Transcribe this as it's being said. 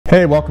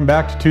Hey, welcome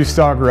back to Two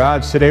Stall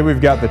Garage. Today we've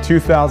got the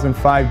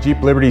 2005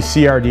 Jeep Liberty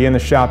CRD in the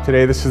shop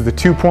today. This is the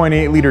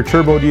 2.8 liter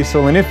turbo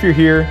diesel, and if you're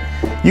here,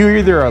 you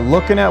either are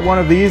looking at one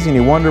of these and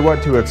you wonder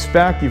what to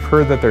expect. You've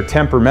heard that they're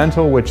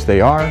temperamental, which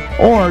they are,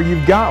 or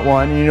you've got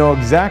one and you know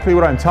exactly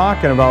what I'm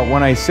talking about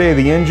when I say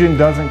the engine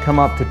doesn't come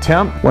up to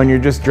temp when you're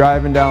just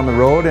driving down the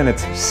road and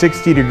it's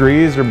 60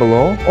 degrees or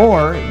below,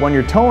 or when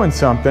you're towing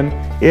something,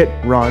 it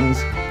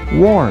runs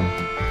warm.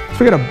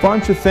 So we got a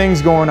bunch of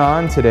things going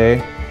on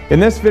today. In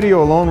this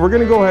video alone, we're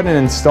going to go ahead and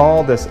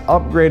install this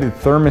upgraded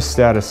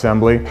thermostat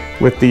assembly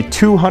with the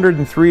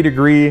 203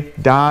 degree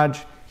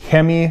Dodge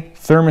Hemi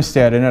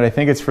thermostat in it. I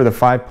think it's for the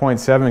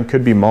 5.7,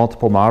 could be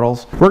multiple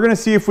models. We're going to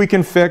see if we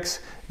can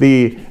fix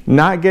the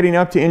not getting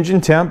up to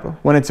engine temp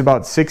when it's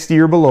about 60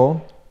 or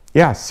below.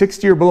 Yeah,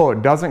 60 or below,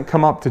 it doesn't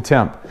come up to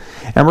temp.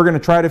 And we're going to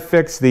try to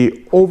fix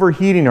the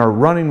overheating or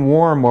running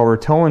warm while we're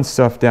towing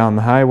stuff down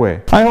the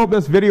highway. I hope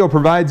this video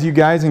provides you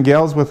guys and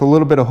gals with a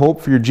little bit of hope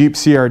for your Jeep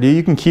CRD.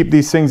 You can keep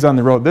these things on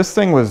the road. This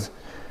thing was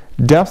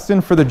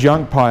destined for the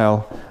junk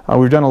pile.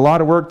 We've done a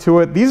lot of work to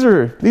it. These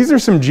are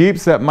some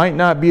Jeeps that might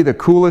not be the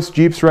coolest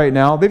Jeeps right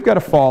now. They've got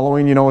a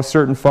following, you know, a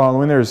certain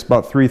following. There's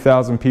about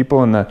 3,000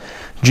 people in the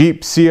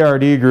Jeep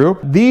CRD group.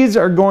 These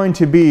are going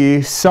to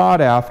be sought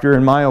after,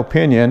 in my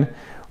opinion,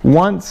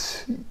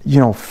 once, you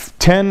know,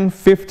 10,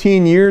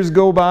 15 years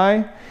go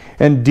by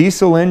and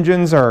diesel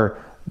engines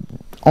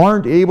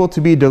aren't able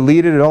to be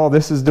deleted at all.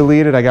 This is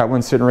deleted. I got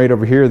one sitting right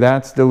over here.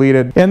 That's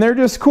deleted. And they're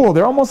just cool.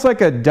 They're almost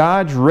like a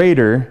Dodge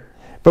Raider,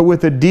 but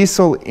with a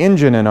diesel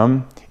engine in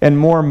them and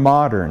more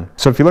modern.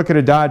 So if you look at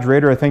a Dodge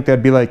Raider, I think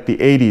that'd be like the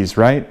 80s,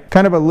 right?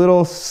 Kind of a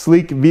little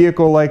sleek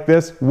vehicle like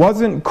this.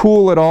 Wasn't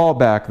cool at all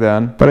back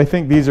then, but I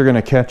think these are going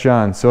to catch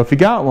on. So if you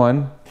got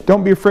one,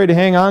 don't be afraid to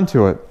hang on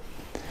to it.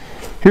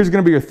 Here's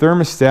going to be your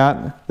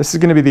thermostat. This is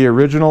going to be the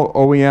original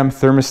OEM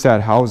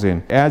thermostat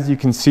housing. As you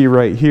can see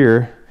right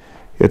here,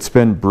 it's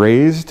been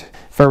brazed.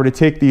 If I were to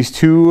take these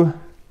two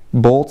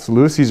bolts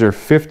loose, these are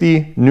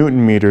 50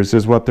 Newton meters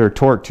is what they're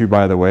torqued to,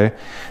 by the way.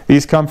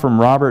 These come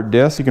from Robert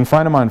Diss. You can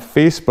find them on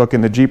Facebook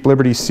in the Jeep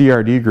Liberty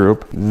CRD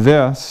group.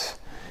 This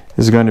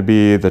is going to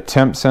be the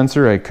temp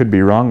sensor. I could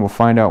be wrong. We'll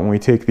find out when we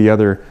take the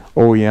other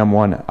OEM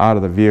one out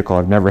of the vehicle.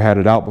 I've never had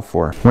it out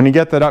before. When you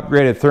get that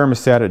upgraded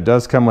thermostat, it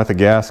does come with a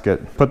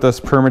gasket. Put this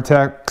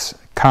Permatex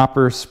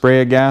copper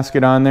spray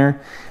gasket on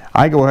there.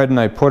 I go ahead and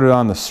I put it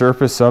on the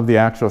surface of the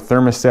actual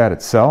thermostat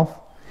itself.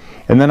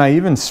 And then I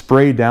even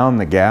spray down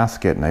the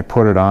gasket and I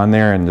put it on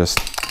there and just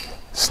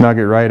snug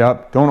it right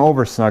up. Don't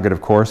over snug it,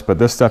 of course, but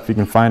this stuff you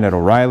can find at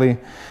O'Reilly.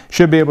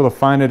 Should be able to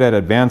find it at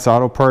Advanced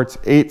Auto Parts,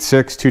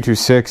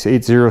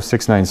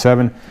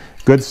 86226-80697.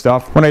 Good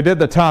stuff. When I did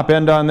the top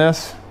end on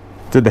this,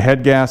 did the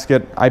head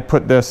gasket, I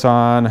put this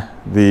on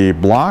the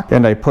block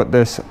and I put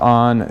this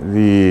on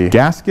the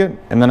gasket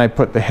and then I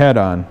put the head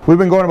on. We've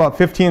been going about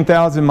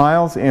 15,000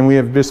 miles and we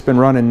have just been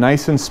running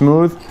nice and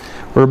smooth.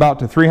 We're about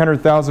to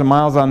 300,000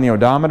 miles on the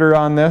odometer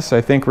on this.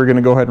 I think we're going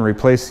to go ahead and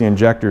replace the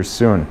injectors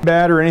soon.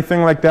 Bad or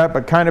anything like that,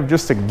 but kind of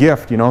just a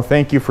gift, you know.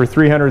 Thank you for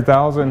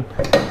 300,000.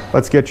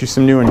 Let's get you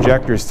some new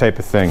injectors type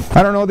of thing.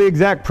 I don't know the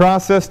exact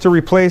process to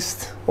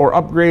replace or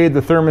upgrade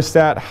the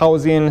thermostat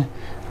housing.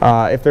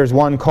 If there's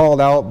one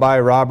called out by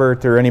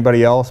Robert or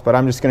anybody else, but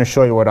I'm just going to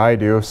show you what I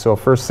do. So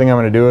first thing I'm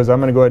going to do is I'm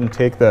going to go ahead and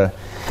take the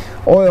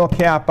oil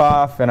cap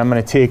off and I'm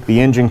going to take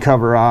the engine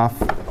cover off.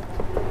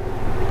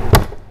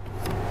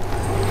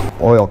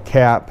 Oil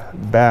cap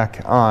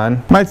back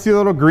on. Might see a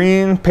little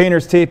green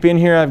painter's tape in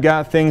here. I've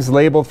got things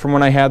labeled from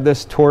when I had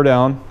this tore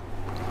down.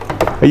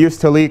 I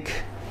used to leak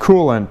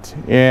coolant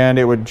and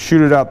it would shoot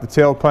it out the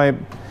tailpipe.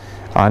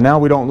 Now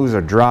we don't lose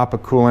a drop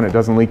of coolant. It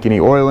doesn't leak any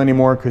oil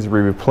anymore because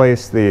we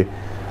replaced the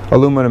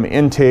aluminum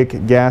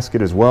intake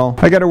gasket as well.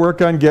 I got to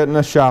work on getting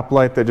a shop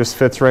light that just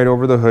fits right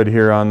over the hood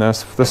here on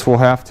this. This will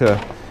have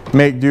to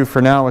make do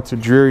for now. It's a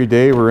dreary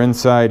day. We're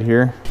inside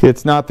here.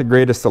 It's not the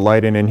greatest of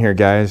lighting in here,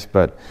 guys,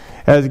 but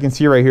as you can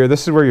see right here,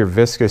 this is where your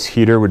viscous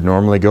heater would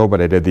normally go,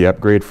 but I did the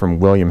upgrade from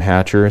William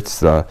Hatcher.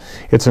 It's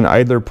an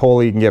idler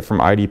pulley you can get from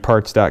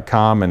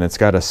idparts.com, and it's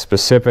got a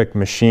specific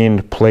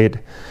machined plate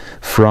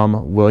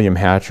from William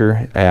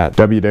Hatcher at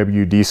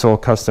WW Diesel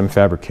Custom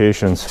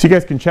Fabrications. So you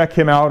guys can check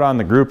him out on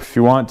the group if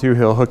you want to.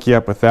 He'll hook you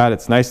up with that.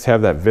 It's nice to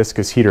have that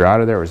viscous heater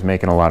out of there. It was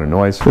making a lot of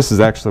noise. This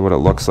is actually what it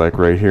looks like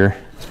right here.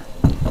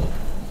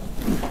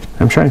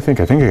 I'm trying to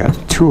think. I think I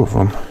got two of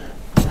them.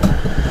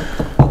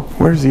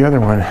 Where's the other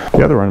one?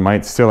 The other one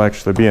might still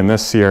actually be in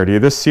this CRD.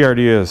 This CRD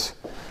is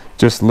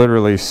just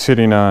literally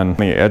sitting on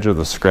the edge of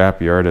the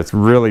scrapyard. It's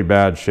really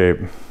bad shape.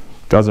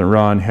 Doesn't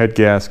run, head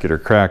gasket or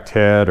cracked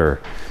head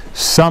or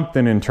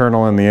something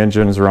internal in the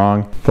engine is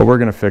wrong, but we're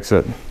gonna fix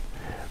it.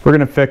 We're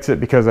gonna fix it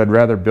because I'd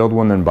rather build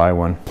one than buy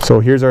one. So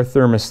here's our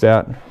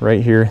thermostat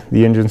right here.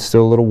 The engine's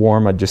still a little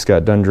warm. I just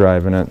got done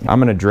driving it. I'm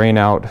gonna drain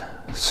out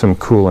some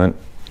coolant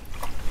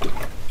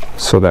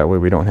so that way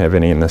we don't have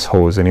any in this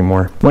hose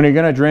anymore. When you're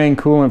gonna drain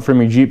coolant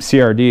from your Jeep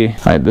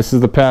CRD, this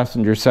is the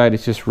passenger side,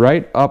 it's just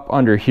right up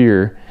under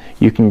here.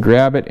 You can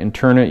grab it and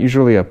turn it,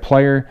 usually a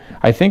plier.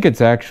 I think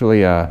it's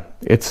actually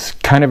it's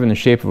kind of in the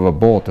shape of a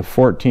bolt, a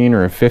 14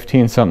 or a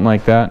 15, something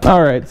like that.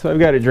 All right, so I've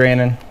got it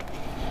draining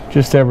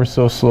just ever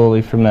so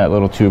slowly from that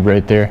little tube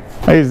right there.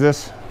 I use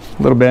this,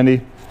 a little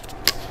bendy.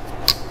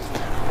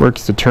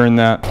 Works to turn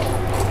that.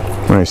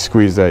 When I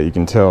squeeze that, you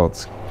can tell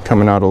it's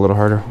coming out a little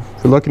harder.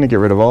 We're looking to get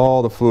rid of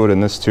all the fluid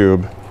in this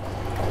tube.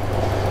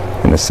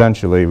 And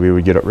essentially, we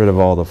would get rid of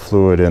all the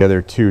fluid in the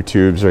other two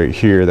tubes right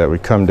here that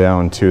would come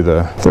down to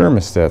the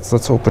thermostats.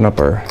 Let's open up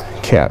our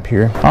cap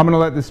here. I'm gonna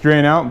let this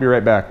drain out and be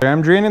right back.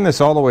 I'm draining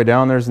this all the way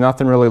down. There's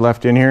nothing really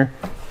left in here.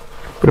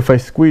 But if I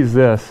squeeze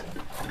this,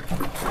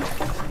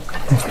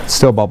 it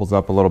still bubbles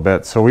up a little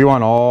bit. So we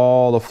want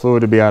all the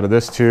fluid to be out of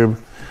this tube,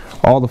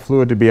 all the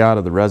fluid to be out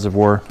of the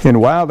reservoir.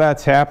 And while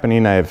that's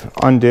happening, I've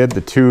undid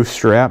the two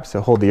straps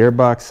that hold the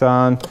airbox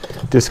on,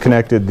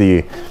 disconnected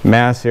the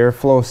mass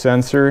airflow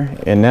sensor,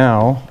 and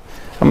now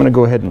I'm gonna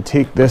go ahead and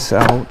take this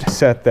out,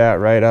 set that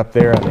right up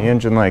there on the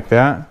engine like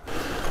that.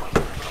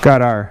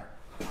 Got our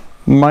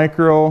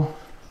micro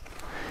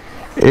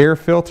air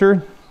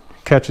filter,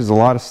 catches a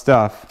lot of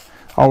stuff.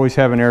 Always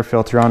have an air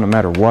filter on no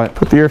matter what.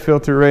 Put the air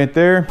filter right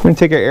there. I'm gonna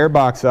take our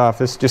airbox off.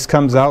 This just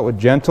comes out with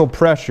gentle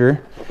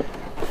pressure.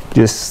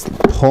 Just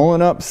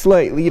pulling up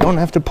slightly. You don't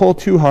have to pull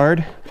too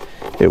hard.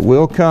 It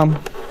will come.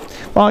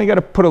 Well, you got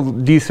to put a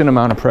decent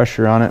amount of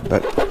pressure on it,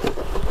 but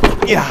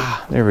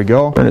yeah, there we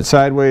go. Turn it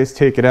sideways,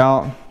 take it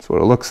out. That's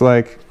what it looks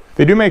like.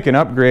 They do make an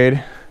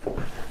upgrade.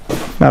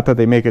 Not that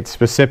they make it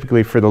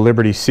specifically for the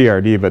Liberty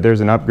CRD, but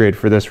there's an upgrade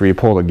for this where you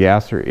pull the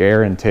gas or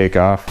air intake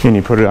off and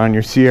you put it on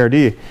your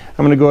CRD.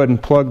 I'm going to go ahead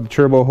and plug the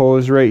turbo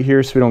hose right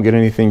here so we don't get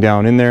anything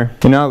down in there.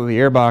 And now that the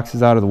air box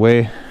is out of the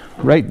way,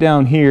 right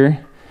down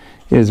here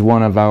is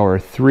one of our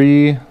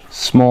 3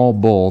 small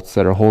bolts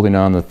that are holding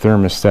on the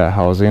thermostat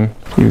housing.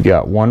 You've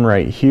got one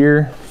right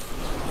here,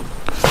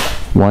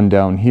 one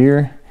down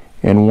here,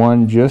 and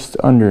one just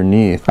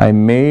underneath. I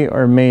may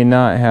or may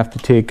not have to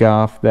take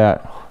off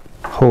that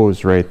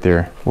hose right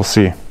there. We'll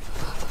see.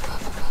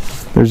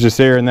 There's just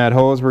air in that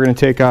hose. We're going to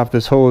take off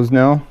this hose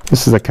now.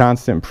 This is a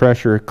constant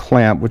pressure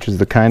clamp, which is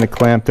the kind of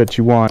clamp that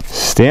you want.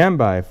 Stand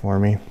by for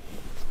me.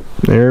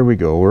 There we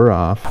go, we're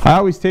off. I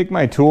always take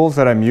my tools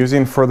that I'm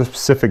using for the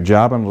specific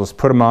job and just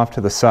put them off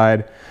to the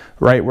side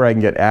right where I can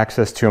get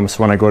access to them.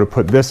 So when I go to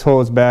put this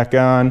hose back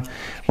on,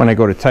 when I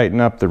go to tighten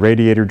up the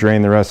radiator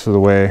drain the rest of the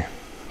way,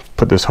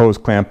 put this hose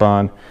clamp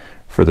on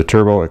for the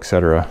turbo,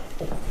 etc.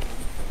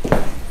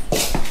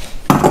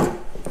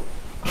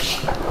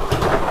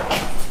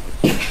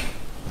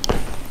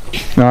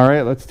 All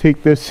right, let's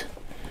take this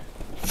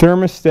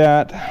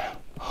thermostat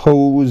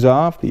hose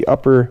off, the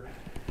upper,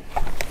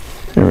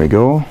 there we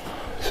go.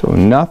 So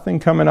nothing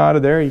coming out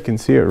of there. You can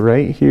see it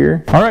right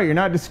here. All right, you're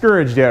not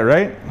discouraged yet,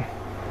 right?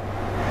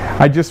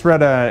 I just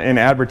read an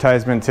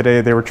advertisement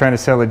today. They were trying to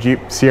sell a Jeep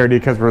CRD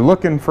because we're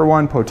looking for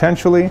one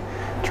potentially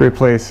to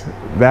replace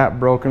that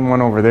broken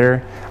one over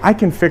there. I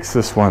can fix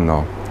this one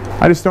though.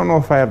 I just don't know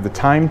if I have the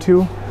time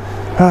to.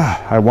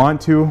 I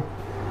want to.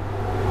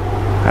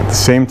 At the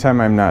same time,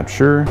 I'm not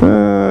sure.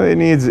 It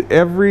needs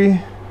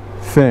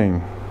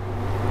everything.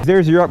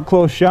 There's your up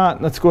close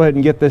shot. Let's go ahead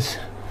and get this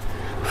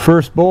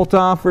first bolt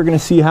off. We're going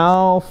to see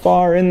how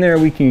far in there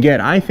we can get.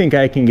 I think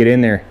I can get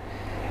in there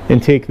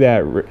and take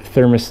that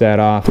thermostat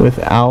off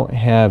without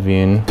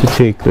having to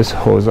take this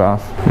hose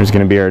off. There's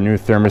going to be our new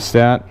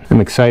thermostat. I'm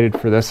excited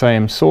for this. I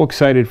am so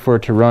excited for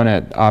it to run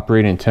at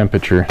operating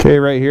temperature. Okay,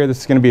 right here, this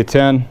is going to be a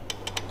 10.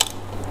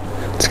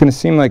 It's going to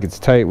seem like it's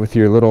tight with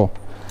your little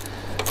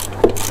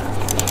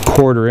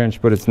 1/4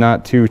 inch, but it's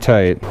not too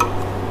tight.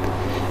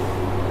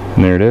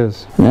 And there it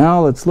is.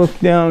 Now let's look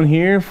down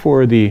here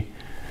for the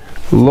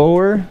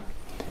lower.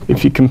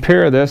 If you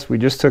compare this, we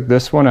just took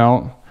this one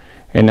out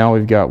and now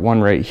we've got one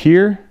right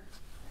here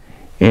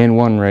and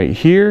one right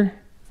here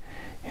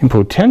and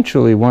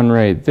potentially one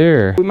right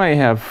there. We might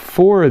have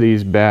 4 of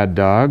these bad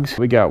dogs.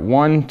 We got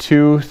 1,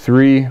 2,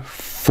 3,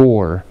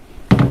 4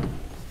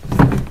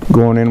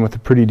 going in with a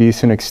pretty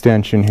decent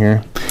extension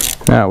here.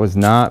 That was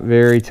not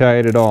very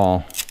tight at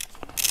all,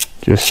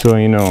 just so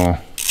you know.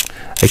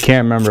 I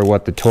can't remember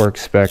what the torque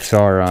specs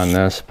are on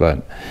this,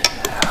 but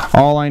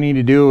all I need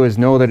to do is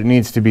know that it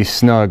needs to be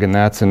snug, and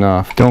that's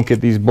enough. Don't get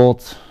these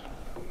bolts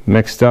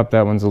mixed up.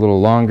 That one's a little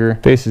longer.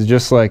 Base is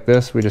just like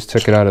this. We just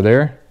took it out of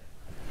there.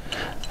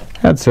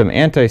 Had some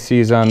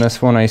anti-seize on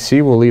this one, I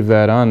see. We'll leave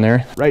that on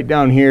there. Right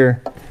down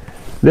here,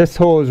 this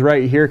hose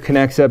right here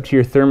connects up to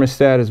your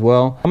thermostat as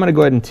well. I'm gonna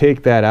go ahead and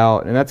take that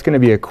out, and that's gonna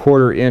be a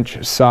 1/4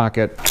 inch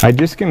socket. I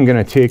just am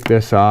gonna take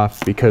this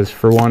off because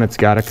for one, it's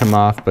gotta come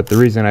off, but the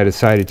reason I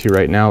decided to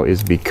right now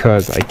is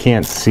because I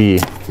can't see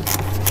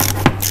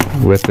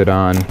with it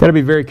on. Gotta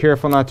be very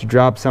careful not to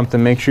drop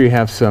something. Make sure you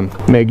have some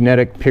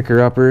magnetic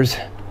picker-uppers.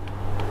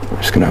 I'm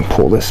just gonna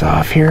pull this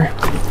off here.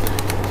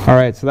 All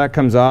right, so that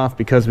comes off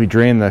because we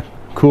drained the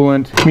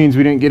coolant. It means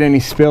we didn't get any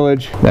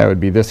spillage. That would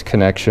be this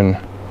connection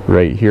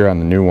right here on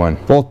the new one.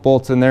 Both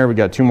bolts in there, we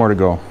got 2 more to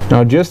go.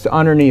 Now just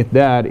underneath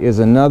that is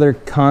another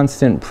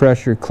constant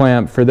pressure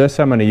clamp. For this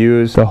I'm going to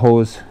use the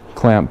hose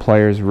clamp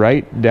pliers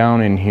right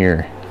down in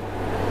here.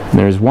 And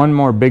there's one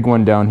more big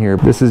one down here.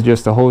 This is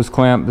just a hose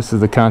clamp. This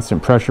is the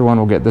constant pressure one.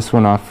 We'll get this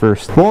one off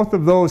first. Both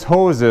of those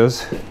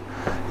hoses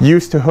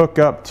used to hook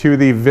up to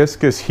the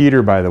viscous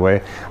heater, by the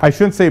way. I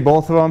shouldn't say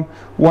both of them.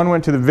 One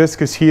went to the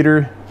viscous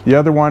heater. The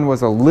other one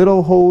was a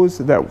little hose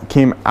that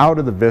came out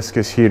of the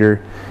viscous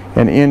heater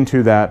and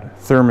into that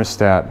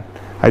thermostat,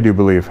 I do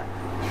believe.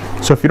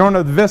 So if you don't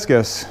have the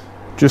viscous,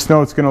 just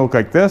know it's going to look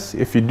like this.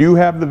 If you do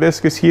have the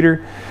viscous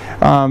heater,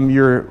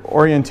 your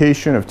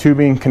orientation of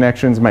tubing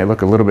connections might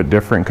look a little bit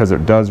different because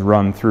it does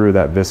run through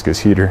that viscous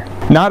heater.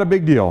 Not a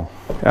big deal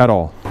at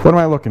all. What am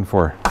I looking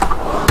for?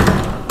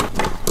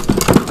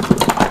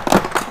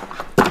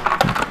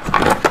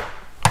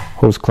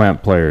 Hose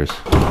clamp pliers.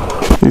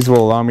 These will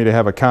allow me to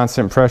have a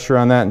constant pressure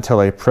on that until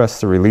I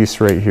press the release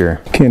right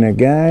here. Can a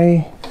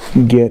guy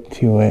get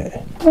to it?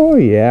 Oh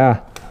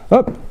yeah.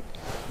 Up.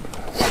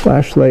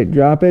 Flashlight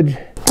droppage.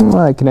 Well,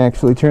 I can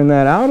actually turn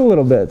that out a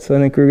little bit, so I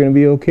think we're going to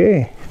be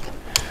okay.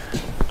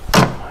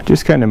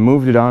 Just kind of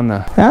moved it on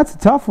the... That's a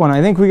tough one.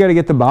 I think we got to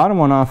get the bottom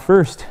one off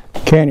first.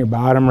 Okay, on your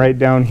bottom right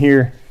down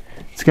here,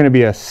 it's going to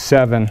be a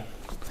 7mm.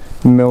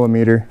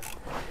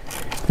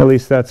 At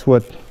least that's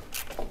what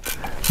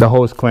the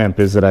hose clamp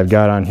is that I've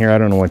got on here. I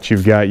don't know what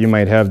you've got. You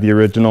might have the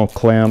original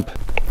clamp.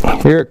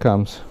 Here it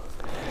comes.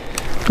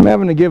 I'm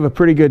having to give a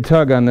pretty good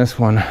tug on this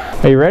one.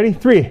 Are you ready?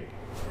 3,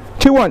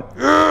 2, 1.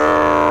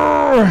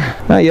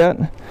 Not yet.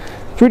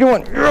 3, 2,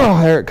 1.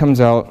 There it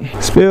comes out.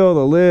 Spilled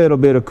a little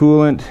bit of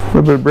coolant. A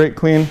little bit of brake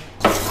clean.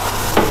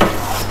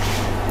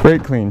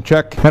 Brake clean,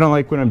 check. I don't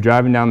like when I'm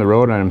driving down the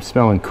road and I'm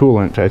smelling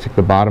coolant. I took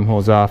the bottom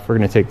hose off. We're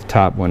going to take the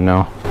top one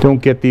now. Don't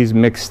get these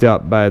mixed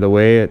up, by the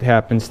way. It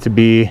happens to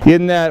be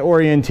in that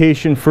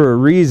orientation for a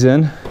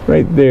reason.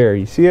 Right there,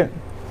 you see it?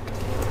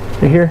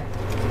 Right here?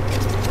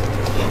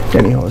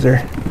 Hemi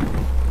hoser.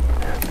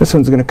 This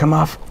one's going to come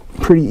off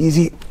pretty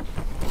easy.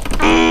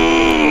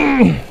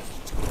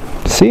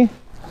 See?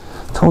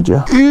 Told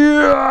you.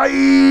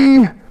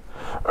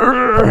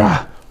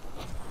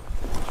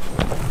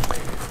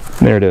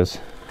 There it is.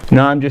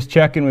 Now I'm just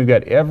checking we've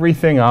got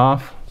everything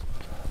off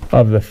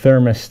of the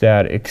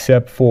thermostat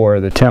except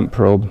for the temp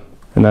probe,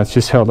 and that's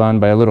just held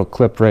on by a little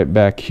clip right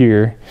back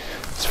here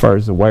as far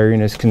as the wiring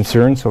is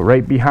concerned. So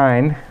right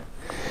behind,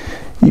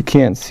 you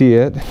can't see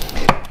it,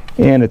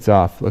 and it's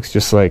off. Looks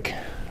just like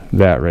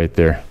that right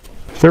there.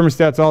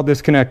 Thermostat's all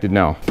disconnected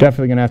now.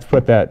 Definitely gonna have to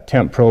put that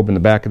temp probe in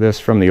the back of this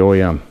from the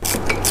OEM.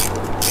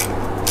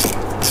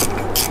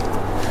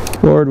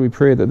 Lord, we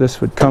pray that this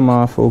would come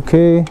off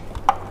okay.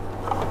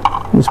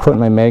 I'm just putting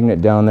my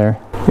magnet down there.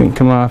 Didn't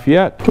come off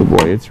yet. Oh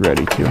boy, it's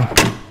ready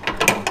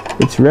to.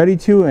 It's ready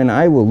to, and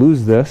I will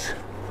lose this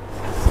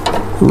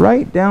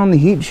right down the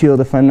heat shield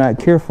if I'm not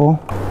careful.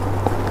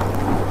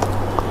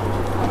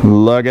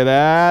 Look at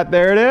that,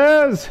 there it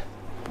is.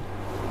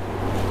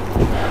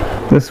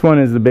 This one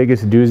is the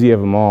biggest doozy of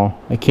them all.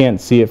 I can't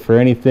see it for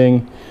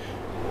anything.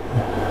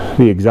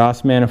 The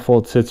exhaust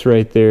manifold sits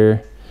right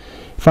there.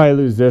 If I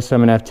lose this,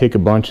 I'm gonna have to take a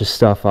bunch of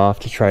stuff off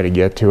to try to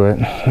get to it.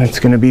 That's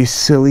gonna be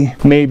silly.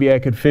 Maybe I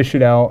could fish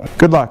it out.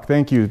 Good luck,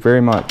 thank you very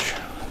much.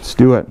 Let's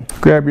do it.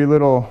 Grab your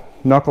little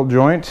knuckle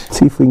joint.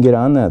 See if we can get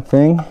on that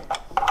thing.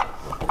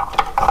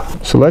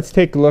 So let's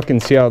take a look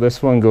and see how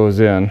this one goes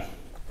in.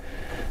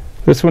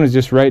 This one is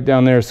just right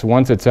down there, so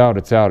once it's out,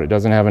 it's out. It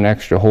doesn't have an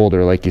extra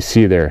holder like you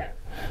see there.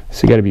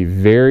 So you gotta be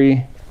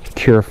very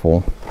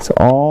careful. It's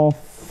all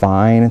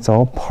fine, it's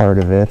all part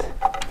of it.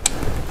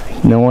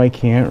 No, I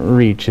can't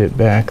reach it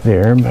back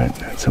there, but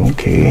that's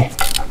okay.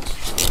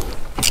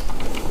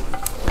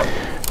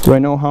 Do I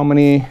know how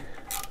many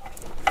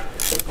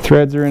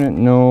threads are in it?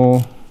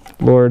 No.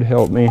 Lord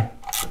help me.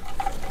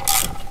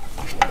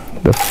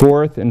 The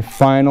 4th and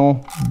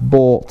final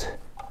bolt.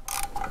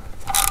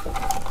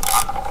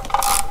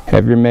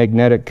 Have your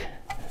magnetic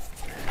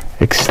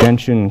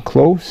extension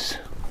close.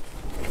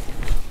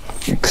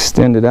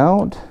 Extend it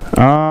out.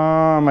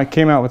 I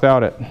came out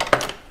without it.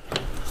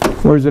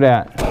 Where's it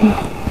at?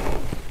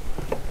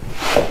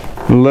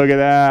 Look at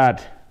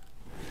that.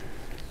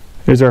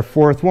 There's our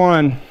 4th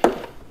one.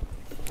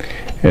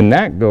 And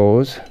that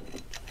goes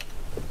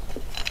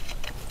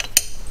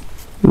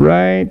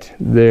right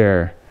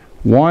there.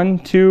 1,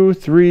 2,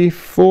 3,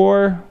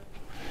 4.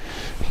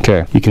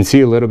 Okay, you can see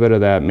a little bit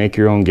of that make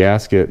your own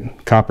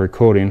gasket copper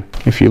coating.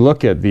 If you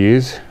look at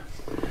these,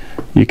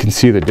 you can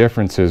see the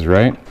differences,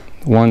 right?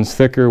 One's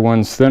thicker,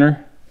 one's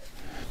thinner.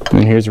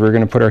 And here's where we're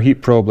going to put our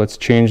heat probe. Let's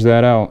change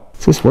that out.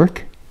 Does this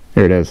work?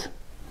 There it is.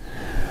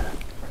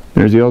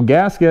 There's the old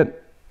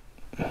gasket.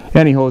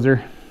 Hemi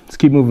hoser. Let's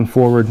keep moving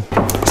forward.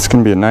 It's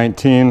going to be a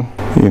 19.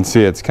 You can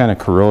see it's kind of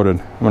corroded.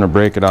 I'm going to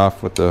break it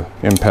off with the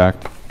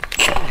impact.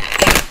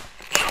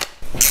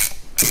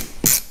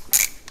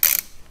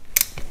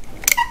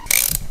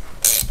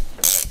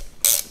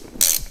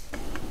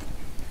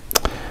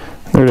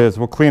 There it is.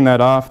 We'll clean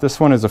that off. This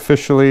one is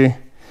officially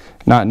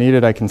not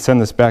needed, I can send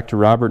this back to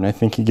Robert, and I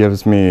think he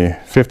gives me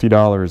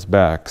 $50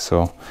 back.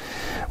 So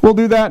we'll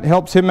do that.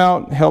 Helps him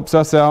out, helps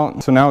us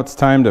out. So now it's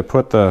time to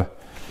put the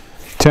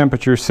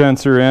temperature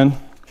sensor in.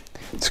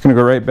 It's going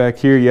to go right back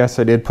here. Yes,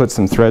 I did put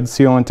some thread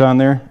sealant on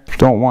there.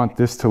 Don't want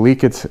this to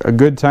leak. It's a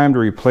good time to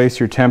replace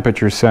your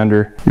temperature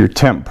sender, your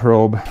temp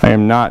probe. I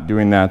am not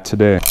doing that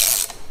today.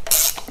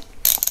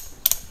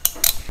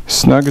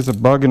 Snug as a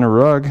bug in a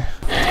rug.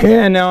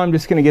 And now I'm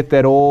just going to get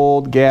that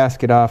old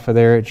gasket off of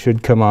there. It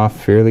should come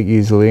off fairly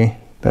easily.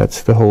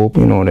 That's the hope,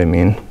 you know what I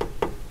mean.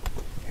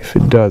 If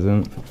it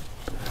doesn't,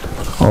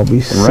 I'll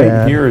be sad.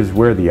 Right here is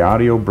where the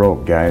audio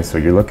broke, guys. So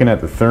you're looking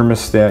at the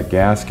thermostat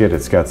gasket.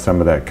 It's got some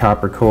of that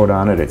copper coat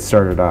on it. It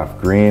started off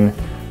green.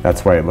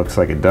 That's why it looks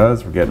like it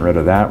does. We're getting rid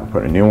of that. We're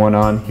putting a new one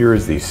on. Here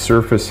is the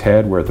surface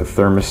head where the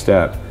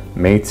thermostat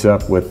mates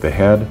up with the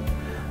head.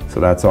 So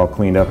that's all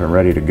cleaned up and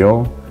ready to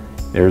go.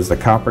 There's the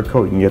copper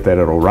coat. You can get that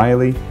at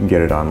O'Reilly. You can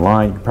get it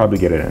online. You can probably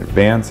get it in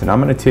advance. And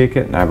I'm going to take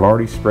it, and I've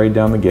already sprayed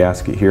down the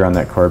gasket here on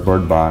that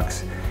cardboard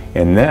box.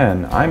 And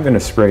then I'm going to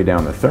spray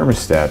down the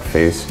thermostat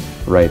face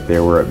right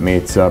there where it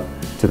mates up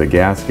to the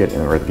gasket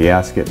and where the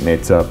gasket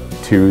mates up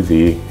to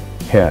the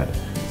head.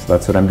 So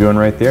that's what I'm doing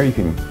right there. You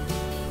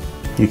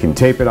can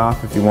tape it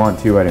off if you want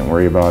to. I didn't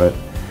worry about it.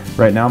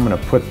 Right now I'm going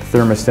to put the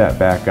thermostat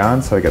back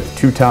on. So I got the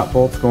two top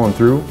bolts going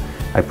through.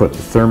 I put the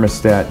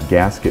thermostat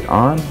gasket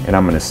on, and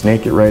I'm going to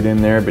snake it right in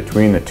there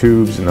between the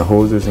tubes and the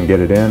hoses and get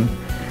it in.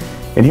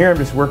 And here I'm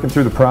just working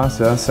through the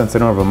process. Since I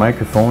don't have a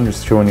microphone,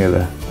 just showing you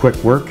the quick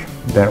work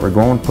that we're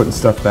going, putting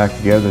stuff back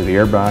together, the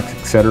air box,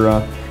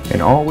 etc.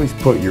 And always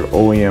put your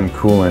OEM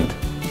coolant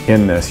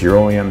in this, your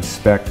OEM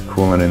spec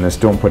coolant in this.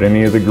 Don't put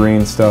any of the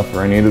green stuff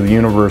or any of the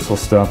universal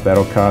stuff.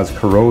 That'll cause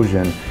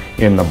corrosion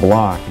in the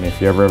block. And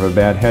if you ever have a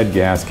bad head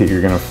gasket,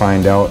 you're going to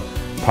find out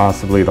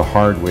possibly the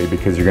hard way,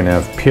 because you're going to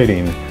have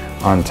pitting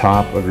on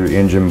top of your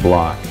engine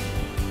block.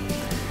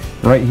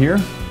 Right here,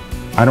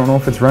 I don't know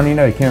if it's running.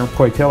 I can't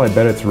quite tell. I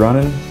bet it's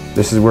running.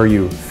 This is where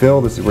you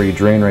fill. This is where you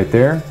drain right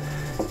there.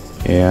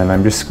 And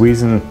I'm just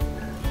squeezing,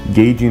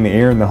 gauging the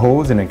air in the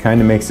hose, and it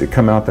kind of makes it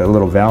come out that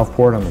little valve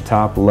port on the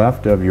top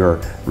left of your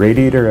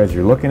radiator as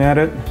you're looking at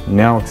it.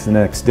 Now it's the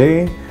next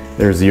day.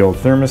 There's the old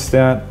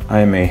thermostat. I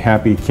am a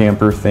happy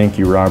camper. Thank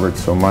you, Robert,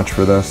 so much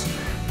for this.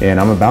 And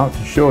I'm about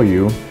to show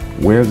you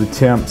where the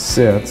temp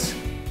sits.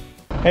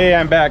 Hey,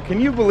 I'm back.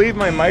 Can you believe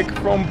my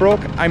microphone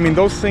broke? I mean,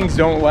 those things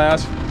don't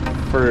last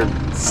for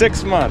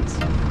 6 months.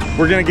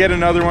 We're gonna get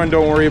another one,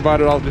 don't worry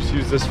about it. I'll just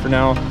use this for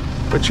now.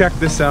 But check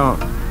this out.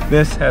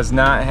 This has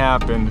not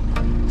happened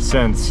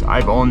since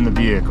I've owned the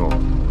vehicle.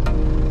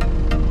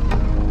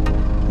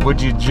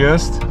 Would you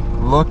just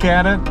look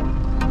at it?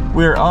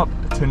 We're up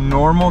to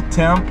normal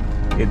temp.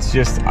 It's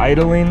just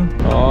idling.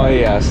 Oh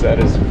yes, that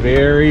is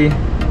very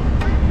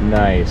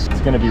nice.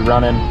 It's gonna be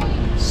running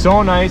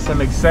so nice.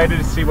 I'm excited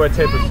to see what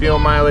type of fuel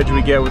mileage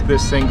we get with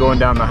this thing going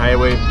down the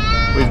highway.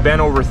 We've been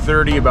over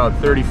 30, about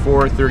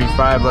 34,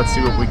 35. Let's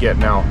see what we get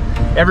now.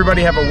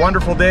 Everybody have a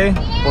wonderful day.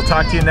 We'll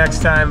talk to you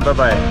next time.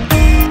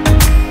 Bye-bye.